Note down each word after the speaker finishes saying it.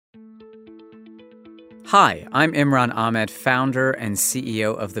Hi, I'm Imran Ahmed, founder and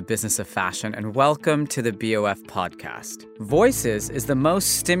CEO of the Business of Fashion, and welcome to the BoF podcast. Voices is the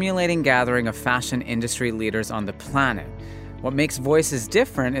most stimulating gathering of fashion industry leaders on the planet. What makes Voices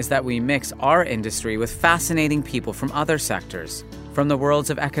different is that we mix our industry with fascinating people from other sectors. From the worlds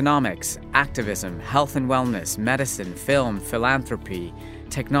of economics, activism, health and wellness, medicine, film, philanthropy,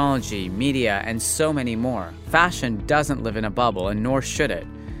 technology, media, and so many more. Fashion doesn't live in a bubble, and nor should it.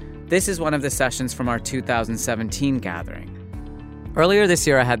 This is one of the sessions from our 2017 gathering. Earlier this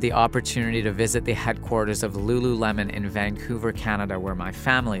year, I had the opportunity to visit the headquarters of Lululemon in Vancouver, Canada, where my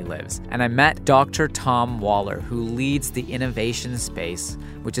family lives. And I met Dr. Tom Waller, who leads the innovation space,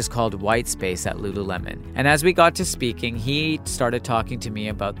 which is called White Space at Lululemon. And as we got to speaking, he started talking to me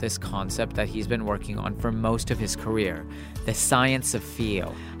about this concept that he's been working on for most of his career, the science of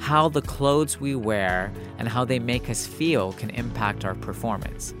feel, how the clothes we wear and how they make us feel can impact our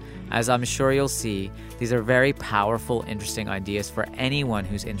performance. As I'm sure you'll see, these are very powerful, interesting ideas for anyone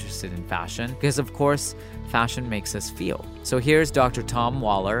who's interested in fashion, because of course, fashion makes us feel. So here's Dr. Tom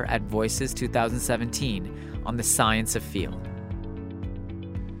Waller at Voices 2017 on the science of feel.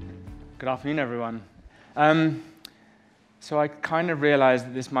 Good afternoon, everyone. So I kind of realized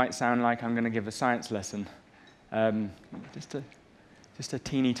that this might sound like I'm going to give a science lesson, just a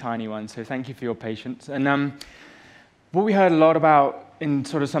teeny tiny one, so thank you for your patience. And what we heard a lot about in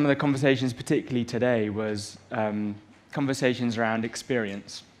sort of some of the conversations, particularly today, was conversations around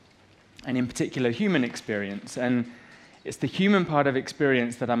experience, and in particular, human experience. And it's the human part of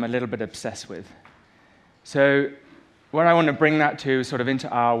experience that I'm a little bit obsessed with. So what I want to bring that to sort of into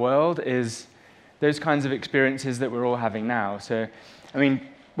our world is those kinds of experiences that we're all having now. So, I mean,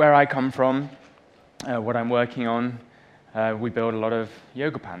 where I come from, what I'm working on, we build a lot of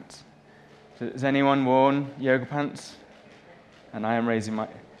yoga pants. So has anyone worn yoga pants? And I am raising my...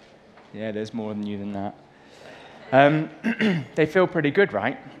 Yeah, there's more than you than that. They feel pretty good,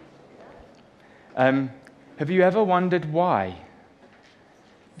 right? Have you ever wondered why?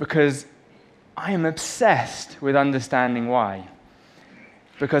 Because I am obsessed with understanding why.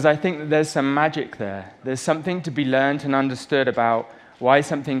 Because I think that there's some magic there. There's something to be learned and understood about why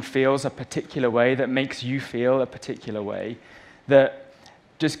something feels a particular way, that makes you feel a particular way, that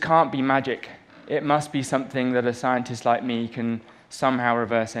just can't be magic. It must be something that a scientist like me can somehow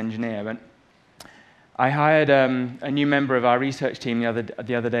reverse engineer. But I hired a new member of our research team the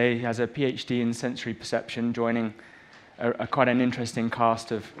other day. He has a PhD in sensory perception, joining quite an interesting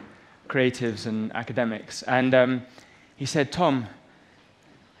cast of creatives and academics. And he said, "Tom,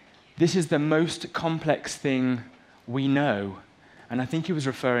 this is the most complex thing we know." And I think he was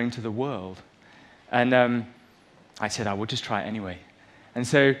referring to the world. And I said, "I will just try it anyway." And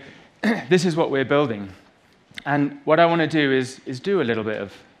so this is what we're building. And what I want to do is do a little bit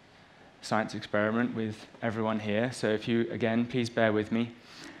of science experiment with everyone here. So if you, again, please bear with me.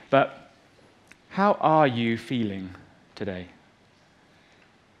 But how are you feeling today?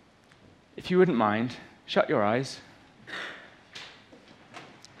 If you wouldn't mind, shut your eyes.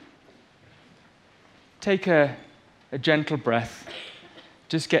 Take a gentle breath.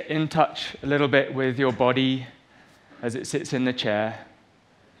 Just get in touch a little bit with your body as it sits in the chair.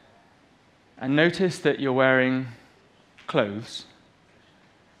 And notice that you're wearing clothes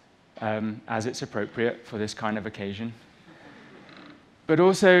as it's appropriate for this kind of occasion. But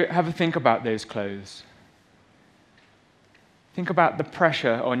also have a think about those clothes. Think about the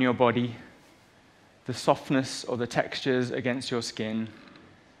pressure on your body, the softness or the textures against your skin.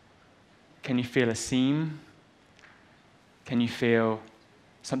 Can you feel a seam? Can you feel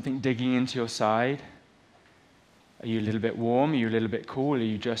something digging into your side? Are you a little bit warm? Are you a little bit cool? Are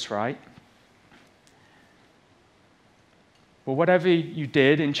you just right? Well, whatever you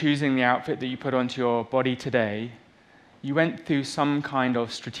did in choosing the outfit that you put onto your body today, you went through some kind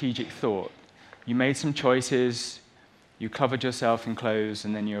of strategic thought. You made some choices, you covered yourself in clothes,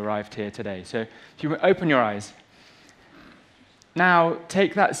 and then you arrived here today. So if you open your eyes, now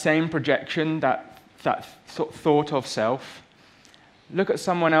take that same projection, that sort of thought of self, look at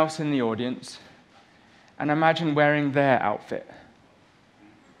someone else in the audience, and imagine wearing their outfit.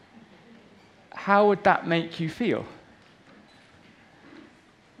 How would that make you feel?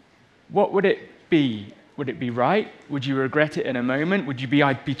 What would it be? Would it be right? Would you regret it in a moment? Would you be,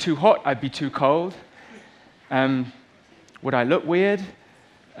 I'd be too hot, I'd be too cold? Would I look weird?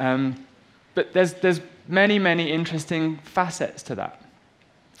 But there's many, many interesting facets to that.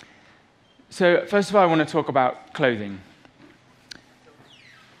 So first of all, I want to talk about clothing.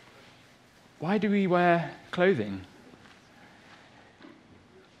 Why do we wear clothing?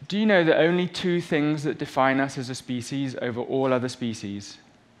 Do you know that only two things that define us as a species over all other species?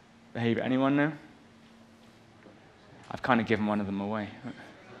 Behavior. Anyone know? I've kind of given one of them away.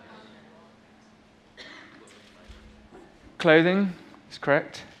 Clothing is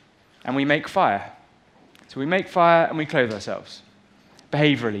correct. And we make fire. So we make fire and we clothe ourselves.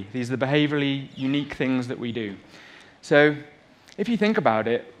 Behaviorally. These are the behaviorally unique things that we do. So if you think about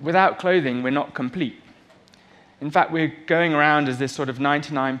it, without clothing, we're not complete. In fact, we're going around as this sort of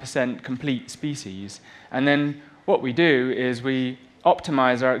 99% complete species. And then what we do is we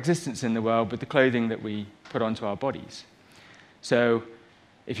optimize our existence in the world with the clothing that we put onto our bodies. So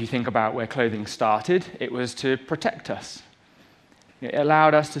if you think about where clothing started, it was to protect us. It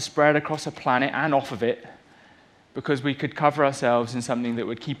allowed us to spread across a planet and off of it because we could cover ourselves in something that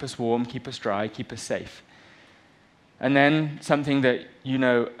would keep us warm, keep us dry, keep us safe. And then something that you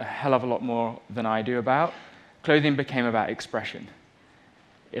know a hell of a lot more than I do about, clothing became about expression.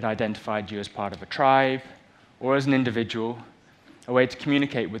 It identified you as part of a tribe or as an individual, a way to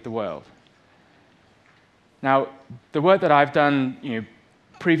communicate with the world. Now, the work that I've done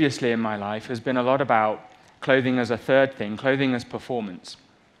previously in my life has been a lot about clothing as a third thing, clothing as performance.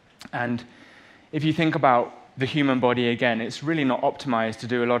 And if you think about the human body again, it's really not optimized to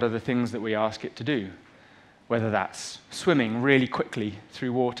do a lot of the things that we ask it to do, whether that's swimming really quickly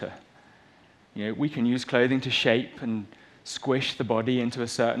through water. We can use clothing to shape and squish the body into a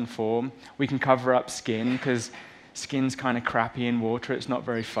certain form. We can cover up skin because skin's kind of crappy in water, it's not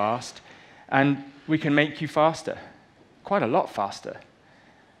very fast. And we can make you faster, quite a lot faster,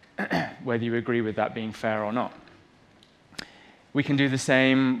 whether you agree with that being fair or not. We can do the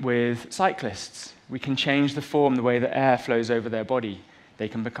same with cyclists. We can change the form, the way that air flows over their body. They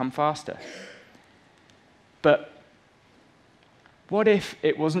can become faster. But what if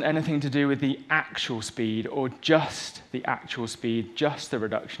it wasn't anything to do with the actual speed or just the actual speed, just the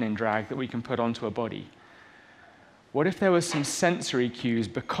reduction in drag that we can put onto a body? What if there was some sensory cues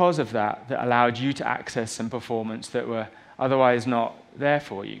because of that that allowed you to access some performance that were otherwise not there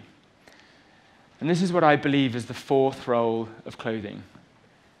for you? And this is what I believe is the fourth role of clothing.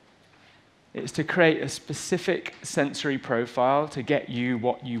 It's to create a specific sensory profile to get you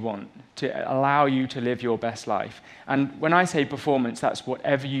what you want, to allow you to live your best life. And when I say performance, that's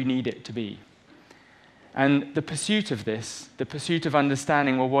whatever you need it to be. And the pursuit of this, the pursuit of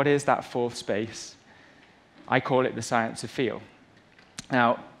understanding, well, what is that fourth space? I call it the science of feel.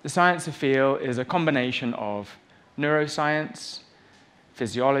 Now, the science of feel is a combination of neuroscience,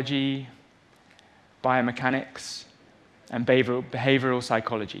 physiology, biomechanics, and behavioral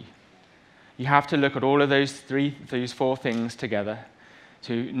psychology. You have to look at all of those four things together.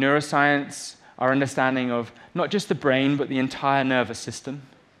 So neuroscience, our understanding of not just the brain, but the entire nervous system.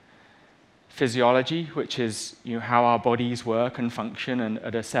 Physiology, which is how our bodies work and function and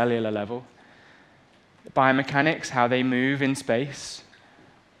at a cellular level. Biomechanics, how they move in space,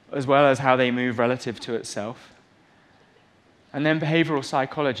 as well as how they move relative to itself. And then behavioral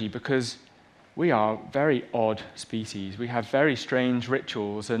psychology, because we are a very odd species. We have very strange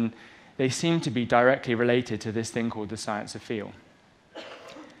rituals, and they seem to be directly related to this thing called the science of feel.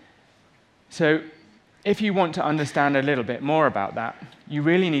 So if you want to understand a little bit more about that, you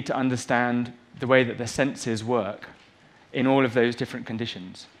really need to understand the way that the senses work in all of those different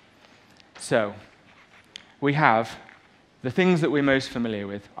conditions. So we have the things that we're most familiar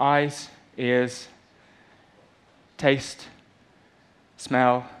with: eyes, ears, taste,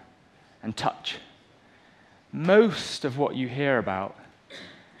 smell, and touch. Most of what you hear about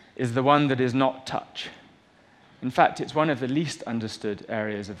is the one that is not touch. In fact, it's one of the least understood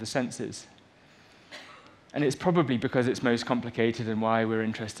areas of the senses. And it's probably because it's most complicated and why we're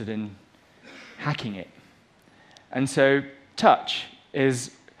interested in hacking it. And so touch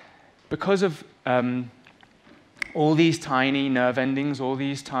is because of all these tiny nerve endings, all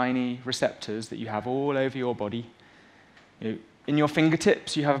these tiny receptors that you have all over your body. In your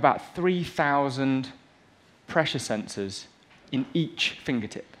fingertips, you have about 3,000 pressure sensors in each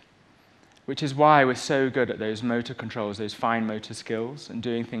fingertip, which is why we're so good at those motor controls, those fine motor skills, and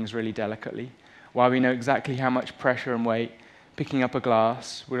doing things really delicately, why we know exactly how much pressure and weight picking up a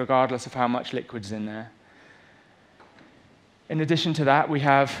glass, regardless of how much liquid's in there. In addition to that, we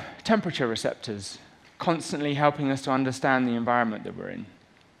have temperature receptors, constantly helping us to understand the environment that we're in.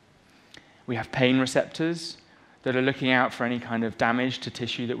 We have pain receptors that are looking out for any kind of damage to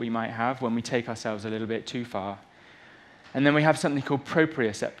tissue that we might have when we take ourselves a little bit too far. And then we have something called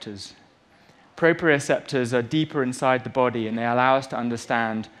proprioceptors. Proprioceptors are deeper inside the body, and they allow us to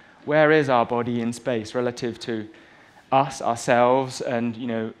understand where is our body in space relative to us, ourselves,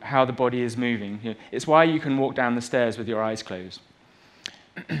 and how the body is moving. It's why you can walk down the stairs with your eyes closed.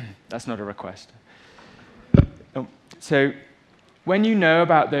 That's not a request. So when you know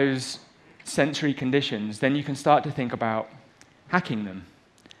about those sensory conditions, then you can start to think about hacking them.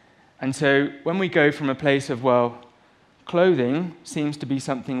 And so when we go from a place of, well, clothing seems to be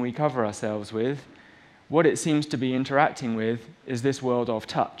something we cover ourselves with, what it seems to be interacting with is this world of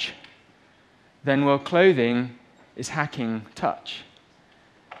touch. Then, well, clothing is hacking touch.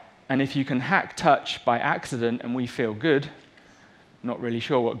 And if you can hack touch by accident and we feel good, not really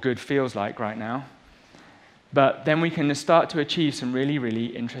sure what good feels like right now, but then we can start to achieve some really, really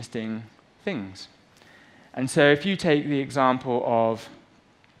interesting things. And so if you take the example of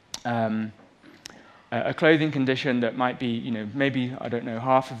a clothing condition that might be, maybe, I don't know,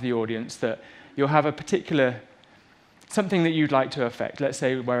 half of the audience, that you'll have a particular, something that you'd like to affect, let's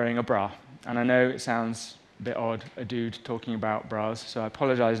say wearing a bra. And I know it sounds a bit odd, a dude talking about bras, so I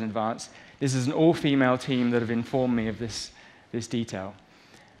apologize in advance. This is an all-female team that have informed me of this detail.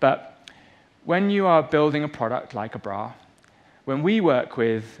 But when you are building a product like a bra, when we work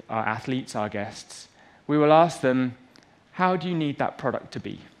with our athletes, our guests, we will ask them, how do you need that product to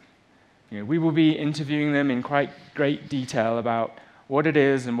be? We will be interviewing them in quite great detail about what it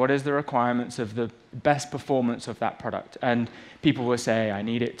is and what is the requirements of the best performance of that product. And people will say, I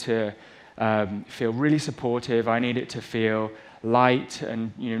need it to feel really supportive, I need it to feel light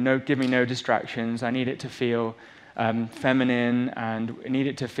and give me no distractions, I need it to feel feminine, and I need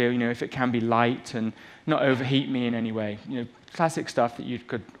it to feel, if it can be light and not overheat me in any way. Classic stuff that you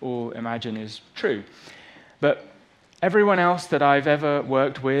could all imagine is true. But everyone else that I've ever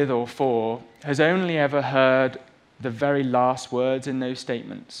worked with or for has only ever heard the very last words in those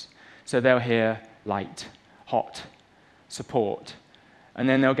statements. So they'll hear light, hot, support, and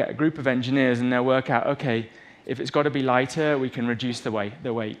then they'll get a group of engineers and they'll work out, okay, if it's got to be lighter, we can reduce the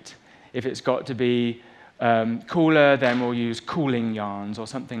weight. If it's got to be cooler, then we'll use cooling yarns or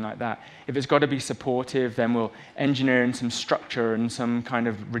something like that. If it's got to be supportive, then we'll engineer in some structure and some kind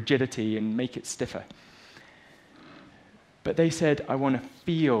of rigidity and make it stiffer. But they said, I want to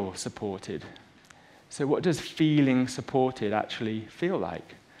feel supported. So what does feeling supported actually feel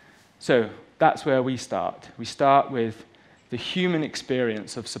like? So that's where we start. We start with the human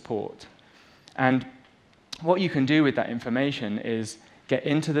experience of support. And what you can do with that information is get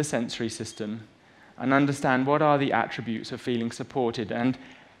into the sensory system and understand what are the attributes of feeling supported and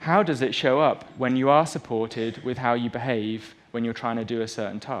how does it show up when you are supported with how you behave when you're trying to do a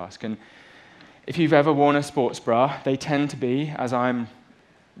certain task. And if you've ever worn a sports bra, they tend to be, as I'm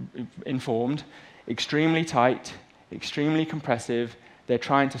informed, extremely tight, extremely compressive. They're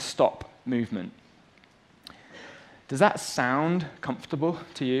trying to stop movement. Does that sound comfortable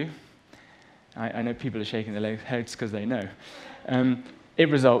to you? I know people are shaking their heads because they know. It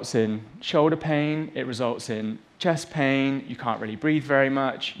results in shoulder pain, it results in chest pain, you can't really breathe very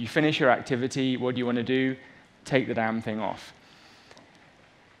much, you finish your activity, what do you want to do? Take the damn thing off.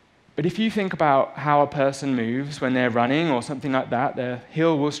 But if you think about how a person moves when they're running or something like that, their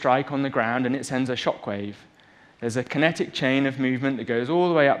heel will strike on the ground and it sends a shockwave. There's a kinetic chain of movement that goes all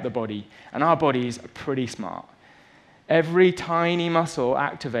the way up the body, and our bodies are pretty smart. Every tiny muscle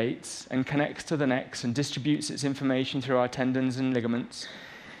activates and connects to the next and distributes its information through our tendons and ligaments.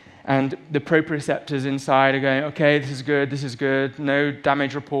 And the proprioceptors inside are going, okay, this is good, no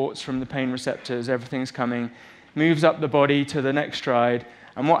damage reports from the pain receptors, everything's coming. Moves up the body to the next stride,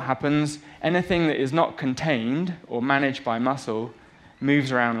 and what happens? Anything that is not contained or managed by muscle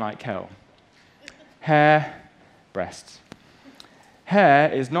moves around like hell. Hair, breasts.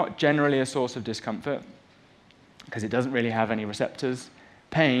 Hair is not generally a source of discomfort, because it doesn't really have any receptors.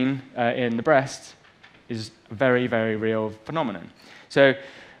 Pain in the breast is a very, very real phenomenon. So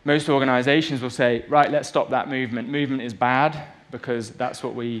most organizations will say, right, let's stop that movement. Movement is bad because that's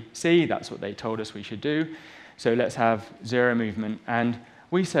what we see, that's what they told us we should do. So let's have zero movement. And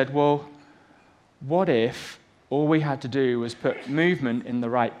we said, well, what if all we had to do was put movement in the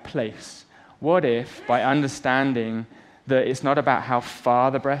right place? What if, by understanding that it's not about how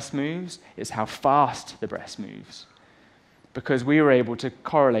far the breast moves, it's how fast the breast moves. Because we were able to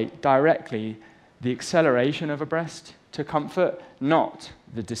correlate directly the acceleration of a breast to comfort, not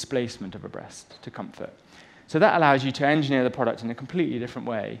the displacement of a breast to comfort. So that allows you to engineer the product in a completely different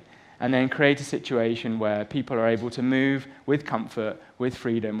way and then create a situation where people are able to move with comfort, with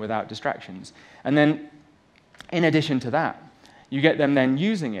freedom, without distractions. And then, in addition to that, you get them then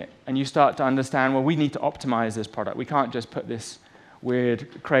using it, and you start to understand, well, we need to optimize this product. We can't just put this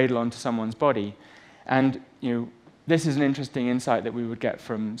weird cradle onto someone's body. And this is an interesting insight that we would get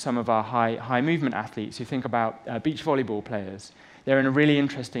from some of our high movement athletes who think about beach volleyball players. They're in a really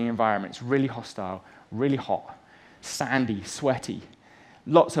interesting environment. It's really hostile, really hot, sandy, sweaty,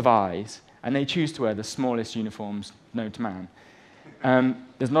 lots of eyes, and they choose to wear the smallest uniforms known to man.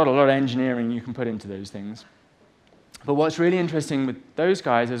 There's not a lot of engineering you can put into those things. But what's really interesting with those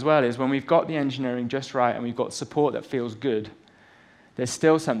guys as well is when we've got the engineering just right and we've got support that feels good, there's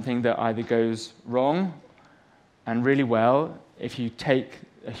still something that either goes wrong and really well if you take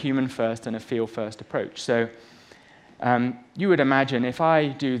a human first and a feel first approach. So you would imagine if I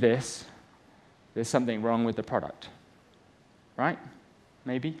do this, there's something wrong with the product, right?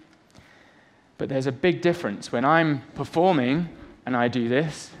 Maybe. But there's a big difference when I'm performing and I do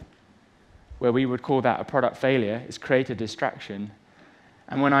this, where we would call that a product failure, it's create a distraction,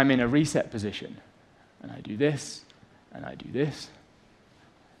 and when I'm in a reset position, and I do this, and I do this,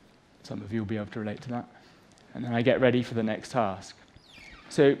 some of you will be able to relate to that, and then I get ready for the next task.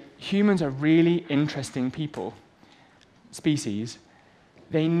 So humans are really interesting species.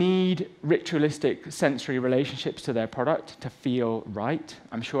 They need ritualistic sensory relationships to their product to feel right.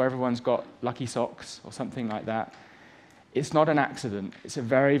 I'm sure everyone's got lucky socks or something like that. It's not an accident. It's a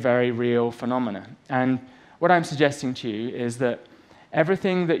very, very real phenomenon. And what I'm suggesting to you is that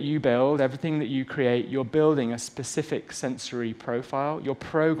everything that you build, everything that you create, you're building a specific sensory profile. You're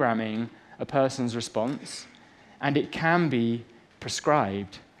programming a person's response, and it can be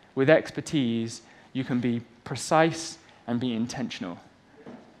prescribed. With expertise, you can be precise and be intentional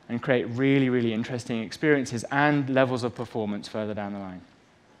and create really, really interesting experiences and levels of performance further down the line.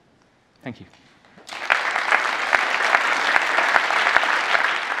 Thank you.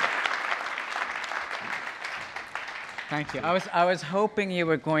 Thank you. I was hoping you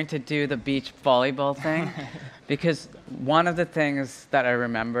were going to do the beach volleyball thing, because one of the things that I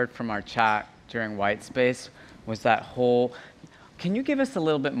remembered from our chat during Whitespace was that whole... Can you give us a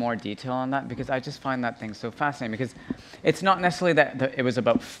little bit more detail on that? Because I just find that thing so fascinating, because it's not necessarily that it was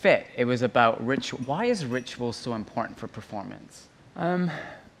about fit, it was about ritual. Why is ritual so important for performance? Well,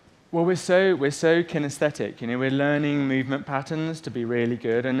 we're so kinesthetic. You know, we're learning movement patterns to be really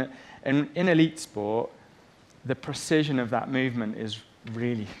good, and in elite sport, the precision of that movement is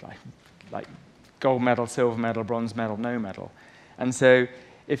really like gold medal, silver medal, bronze medal, no medal. And so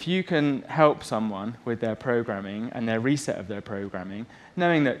if you can help someone with their programming and their reset of their programming,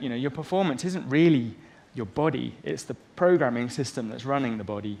 knowing that, you know, your performance isn't really your body, it's the programming system that's running the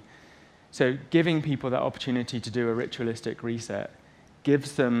body. So giving people that opportunity to do a ritualistic reset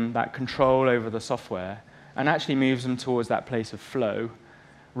gives them that control over the software and actually moves them towards that place of flow,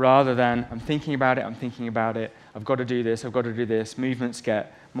 rather than, I'm thinking about it, I've got to do this, movements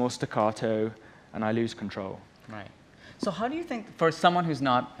get more staccato, and I lose control. Right. So how do you think, for someone who's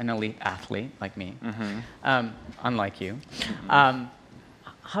not an elite athlete like me, unlike you,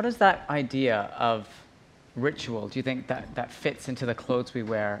 how does that idea of ritual, do you think that fits into the clothes we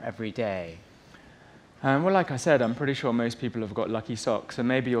wear every day? Well, like I said, I'm pretty sure most people have got lucky socks, and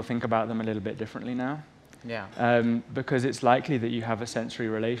maybe you'll think about them a little bit differently now. Yeah. Because it's likely that you have a sensory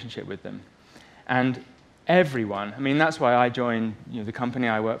relationship with them. And everyone, I mean, that's why I joined the company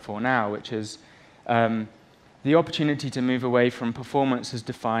I work for now, which is the opportunity to move away from performance as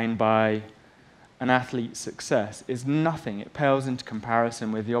defined by an athlete's success is nothing. It pales into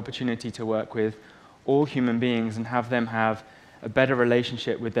comparison with the opportunity to work with all human beings and have them have a better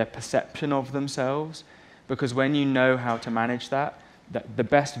relationship with their perception of themselves. Because when you know how to manage that, the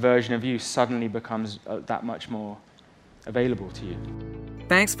best version of you suddenly becomes that much more available to you.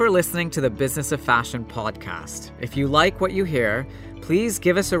 Thanks for listening to the Business of Fashion podcast. If you like what you hear, please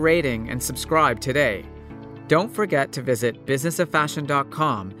give us a rating and subscribe today. Don't forget to visit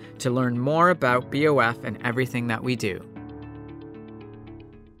businessoffashion.com to learn more about BoF and everything that we do.